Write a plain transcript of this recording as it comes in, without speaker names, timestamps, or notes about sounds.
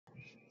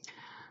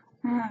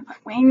My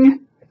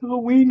wing. There's a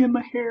wing in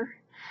my hair.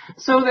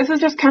 So this is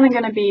just kind of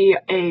going to be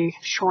a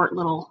short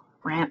little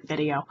rant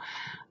video.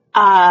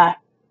 All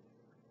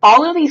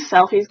of these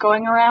selfies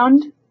going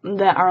around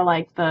that are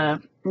like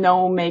the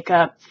no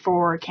makeup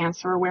for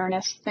cancer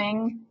awareness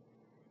thing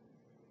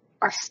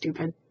are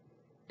stupid.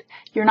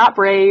 You're not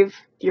brave.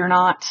 You're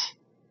not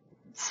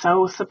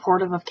so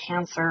supportive of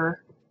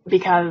cancer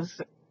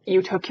because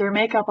you took your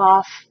makeup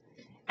off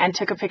and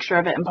took a picture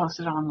of it and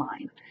posted it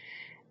online.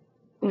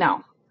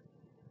 No.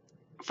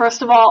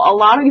 First of all, a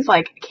lot of these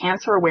like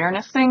cancer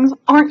awareness things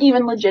aren't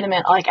even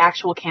legitimate like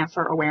actual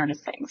cancer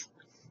awareness things.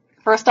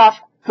 First off,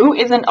 who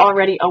isn't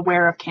already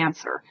aware of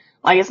cancer?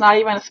 Like, it's not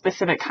even a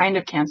specific kind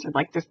of cancer.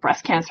 Like, there's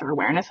breast cancer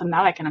awareness, and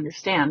that I can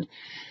understand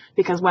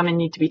because women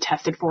need to be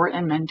tested for it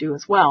and men do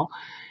as well.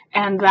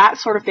 And that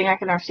sort of thing I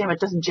can understand, but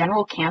just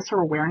general cancer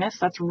awareness,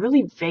 that's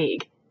really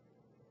vague.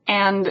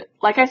 And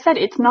like I said,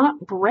 it's not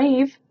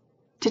brave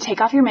to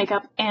take off your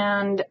makeup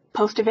and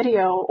post a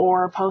video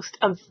or post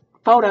a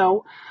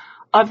photo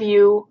of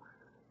you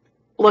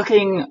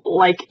looking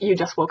like you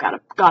just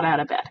got out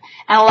of bed.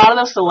 And a lot of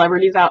those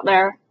celebrities out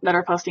there that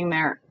are posting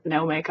their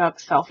no makeup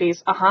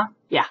selfies,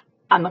 yeah,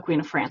 I'm the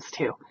Queen of France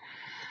too.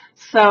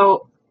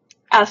 So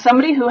as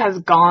somebody who has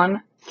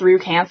gone through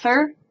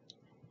cancer,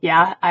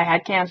 yeah, I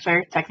had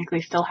cancer,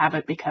 technically still have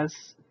it because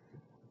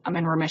I'm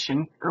in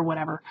remission or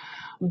whatever.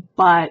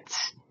 But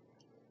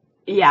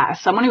yeah,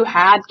 as someone who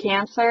had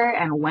cancer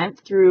and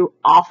went through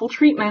awful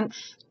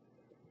treatments,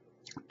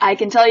 I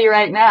can tell you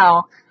right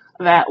now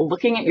that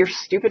looking at your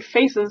stupid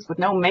faces with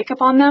no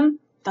makeup on them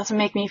doesn't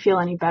make me feel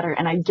any better.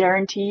 And I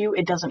guarantee you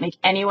it doesn't make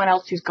anyone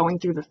else who's going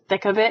through the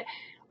thick of it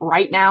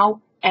right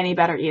now any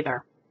better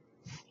either.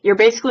 You're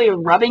basically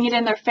rubbing it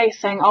in their face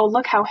saying, oh,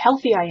 look how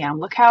healthy I am.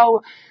 Look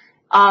how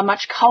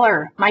much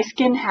color my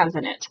skin has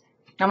in it.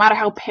 No matter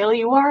how pale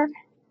you are,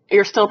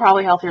 you're still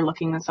probably healthier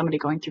looking than somebody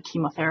going through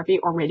chemotherapy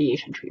or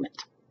radiation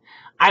treatment.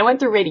 I went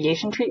through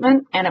radiation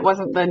treatment, and it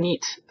wasn't the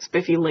neat,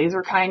 spiffy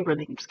laser kind where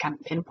they can just kind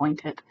of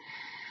pinpoint it.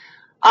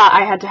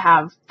 I had to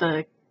have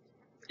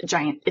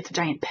it's a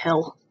giant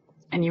pill,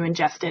 and you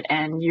ingest it,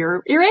 and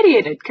you're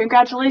irradiated.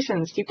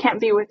 Congratulations. You can't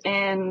be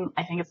within,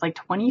 I think it's like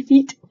 20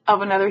 feet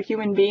of another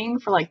human being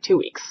for like 2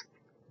 weeks,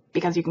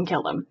 because you can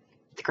kill them.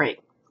 It's great.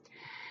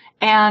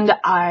 And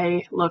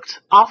I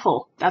looked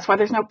awful. That's why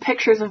there's no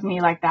pictures of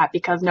me like that,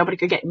 because nobody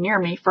could get near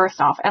me,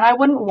 first off, and I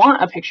wouldn't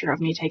want a picture of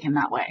me taken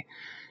that way.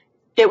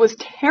 It was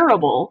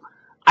terrible.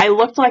 I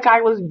looked like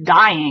I was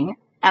dying,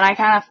 and I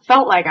kind of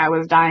felt like I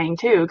was dying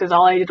too, because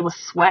all I did was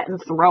sweat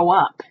and throw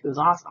up. It was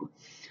awesome.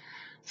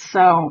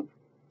 So,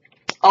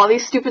 all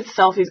these stupid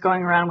selfies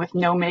going around with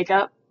no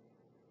makeup,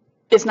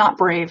 it's not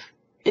brave.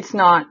 It's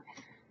not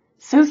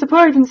so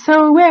supportive and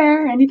so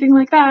aware, anything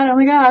like that. Oh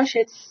my gosh,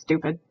 it's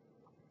stupid.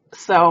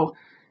 So,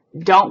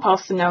 don't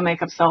post a no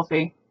makeup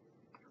selfie.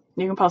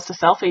 You can post a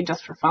selfie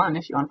just for fun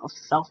if you want to post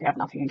a selfie. I have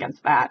nothing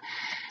against that.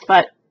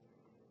 But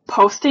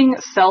posting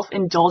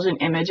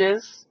self-indulgent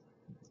images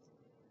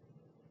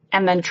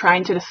and then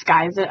trying to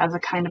disguise it as a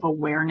kind of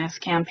awareness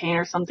campaign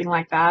or something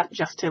like that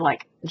just to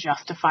like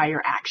justify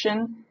your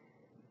action,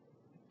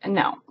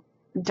 no,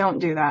 don't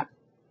do that.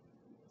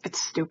 It's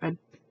stupid.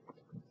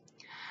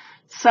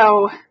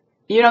 So,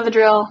 you know the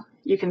drill.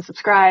 You can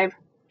subscribe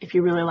if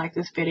you really like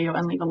this video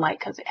and leave a like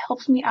because it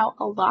helps me out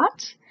a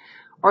lot.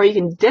 Or you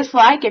can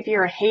dislike if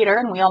you're a hater,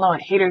 and we all know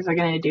what haters are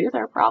going to do.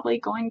 They're probably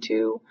going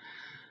to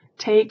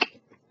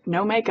take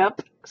no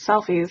makeup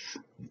selfies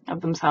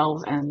of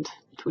themselves and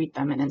tweet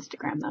them and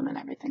Instagram them and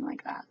everything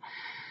like that.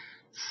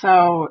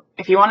 So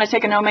if you want to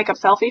take a no makeup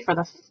selfie for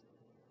the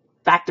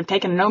fact of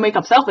taking a no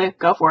makeup selfie,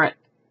 go for it.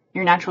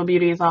 Your natural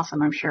beauty is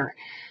awesome, I'm sure.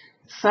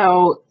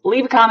 So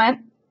leave a comment,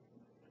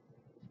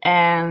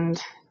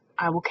 and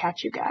I will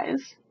catch you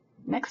guys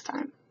next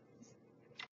time.